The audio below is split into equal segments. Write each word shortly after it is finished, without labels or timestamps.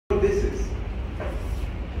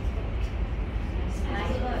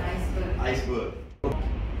iceberg.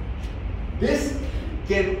 This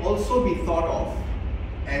can also be thought of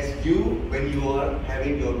as you when you are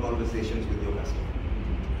having your conversations with your customer.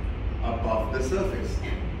 Above the surface,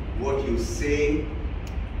 what you say,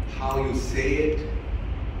 how you say it,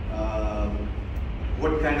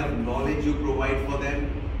 what kind of knowledge you provide for them,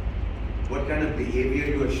 what kind of behavior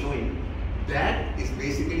you are showing, that is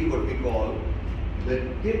basically what we call the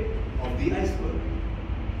tip of the iceberg.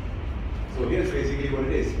 So here's basically what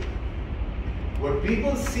it is. What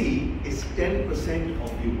people see is 10%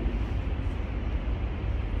 of you.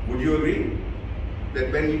 Would you agree?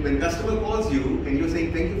 That when customer calls you and you're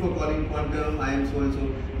saying, thank you for calling Quantum, I am so and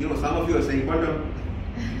so, some of you are saying Quantum,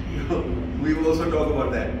 we will also talk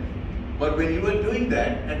about that. But when you are doing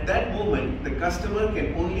that, at that moment, the customer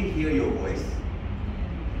can only hear your voice.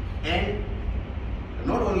 And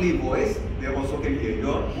not only voice, they also can hear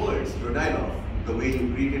your words, your dialogue, the way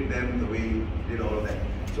you greeted them, the way you did all of that.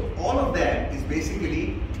 So all of that is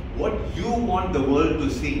basically what you want the world to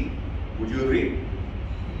see. Would you agree?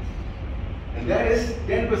 And that is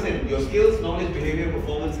 10%, your skills, knowledge, behavior,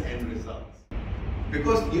 performance and results.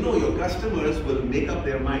 Because your customers will make up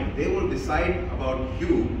their mind. They will decide about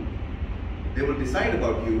you. They will decide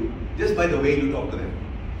about you just by the way you talk to them.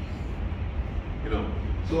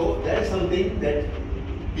 So that is something that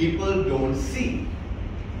people don't see.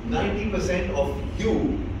 90% of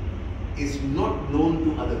you is not known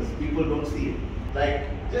to others. People don't see it.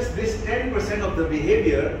 Like just this 10% of the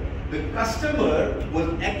behavior, the customer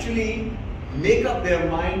will actually make up their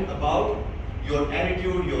mind about your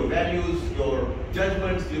attitude, your values, your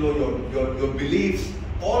judgments, your beliefs,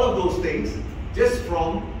 all of those things just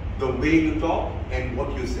from the way you talk and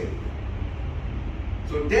what you say.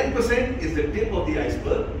 So 10% is the tip of the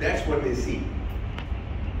iceberg. That's what they see.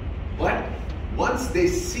 But once they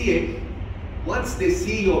see it, once they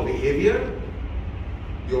see your behavior,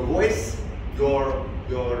 your voice, your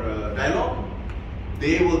dialogue,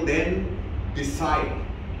 they will then decide.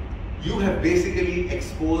 You have basically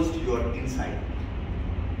exposed your inside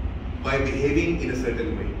by behaving in a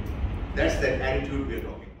certain way. That's that attitude we're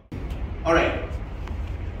talking about. Alright.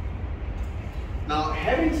 Now,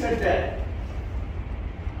 having said that,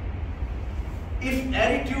 if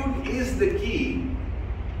attitude is the key,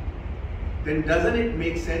 then doesn't it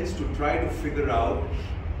make sense to try to figure out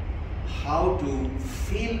how to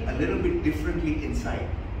feel a little bit differently inside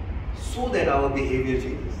so that our behavior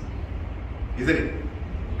changes? Isn't it?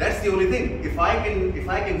 That's the only thing. If I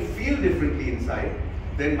can feel differently inside,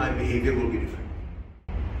 then my behavior will be different.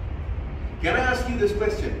 Can I ask you this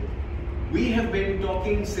question? We have been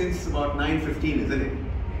talking since about 9:15, isn't it?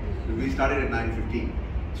 We started at 9:15.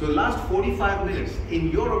 So last 45 minutes, in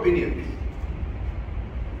your opinion,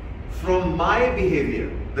 from my behavior,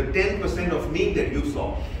 the 10% of me that you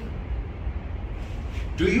saw,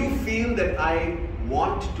 do you feel that I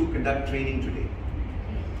want to conduct training today?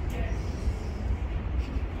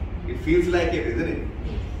 It feels like it, isn't it?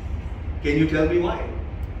 Can you tell me why?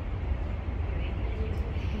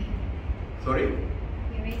 Sorry?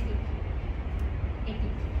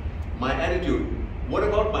 My attitude. What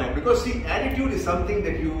about mine? Because see, attitude is something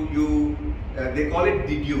that they call it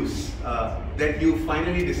deduce. That you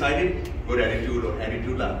finally decided good attitude or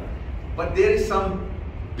attitude love. But there is some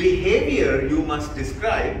behavior you must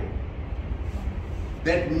describe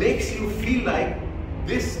that makes you feel like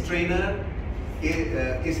this trainer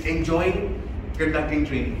is enjoying conducting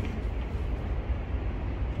training.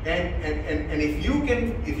 And if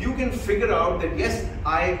you can figure out that yes,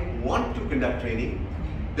 I want to conduct training,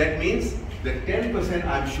 that means the 10%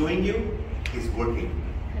 I'm showing you is working.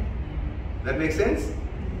 That makes sense?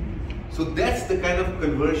 So that's the kind of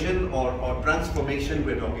conversion or transformation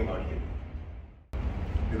we're talking about here.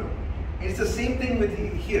 It's the same thing with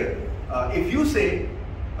here. If you say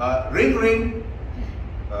ring ring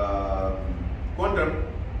Quantum,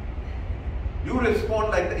 you respond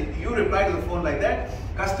like that, you reply to the phone like that,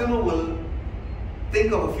 customer will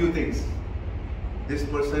think of a few things. This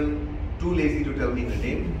person too lazy to tell me her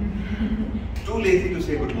name, too lazy to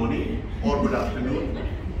say good morning or good afternoon.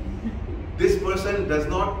 This person does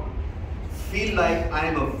not feel like I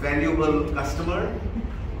am a valuable customer.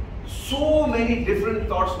 So many different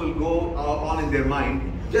thoughts will go on in their mind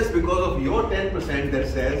just because of your 10% that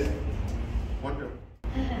says Quantum.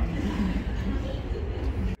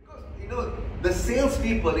 Because the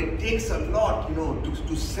salespeople, it takes a lot,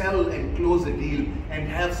 to sell and close a deal and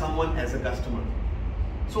have someone as a customer.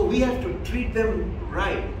 So we have to treat them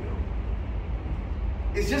right.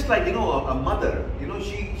 It's just like, a mother,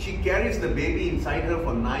 she carries the baby inside her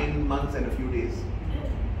for 9 months and a few days,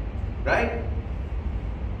 right?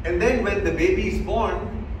 And then when the baby is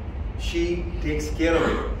born, she takes care of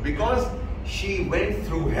it because she went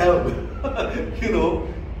through hell, you know,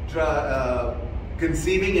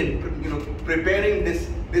 conceiving and, you know, preparing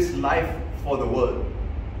this life for the world.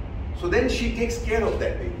 So then she takes care of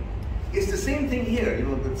that baby. It's the same thing here, you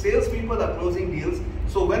know, the salespeople are closing deals.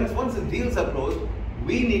 So once the deals are closed,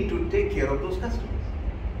 we need to take care of those customers.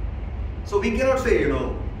 So we cannot say, you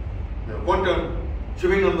know, quantum,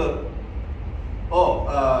 shipping number,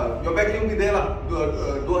 oh, your packaging will be there,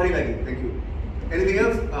 do hari lagi, thank you. Anything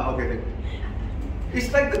else? Okay, thank you.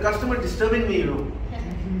 It's like the customer disturbing me, you know.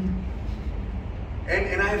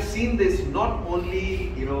 And I have seen this not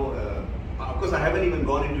only, you know, of course I haven't even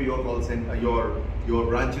gone into your call center, your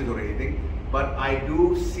branches or anything, but I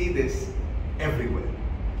do see this everywhere.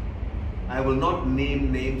 I will not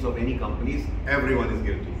name names of any companies, everyone is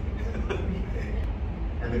guilty.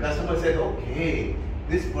 And the customer says, okay,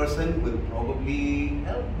 this person will probably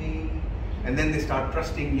help me. And then they start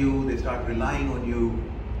trusting you, they start relying on you,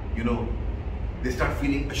 you know, they start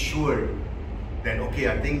feeling assured that, okay,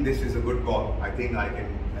 I think this is a good call. I think I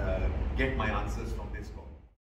can get my answers from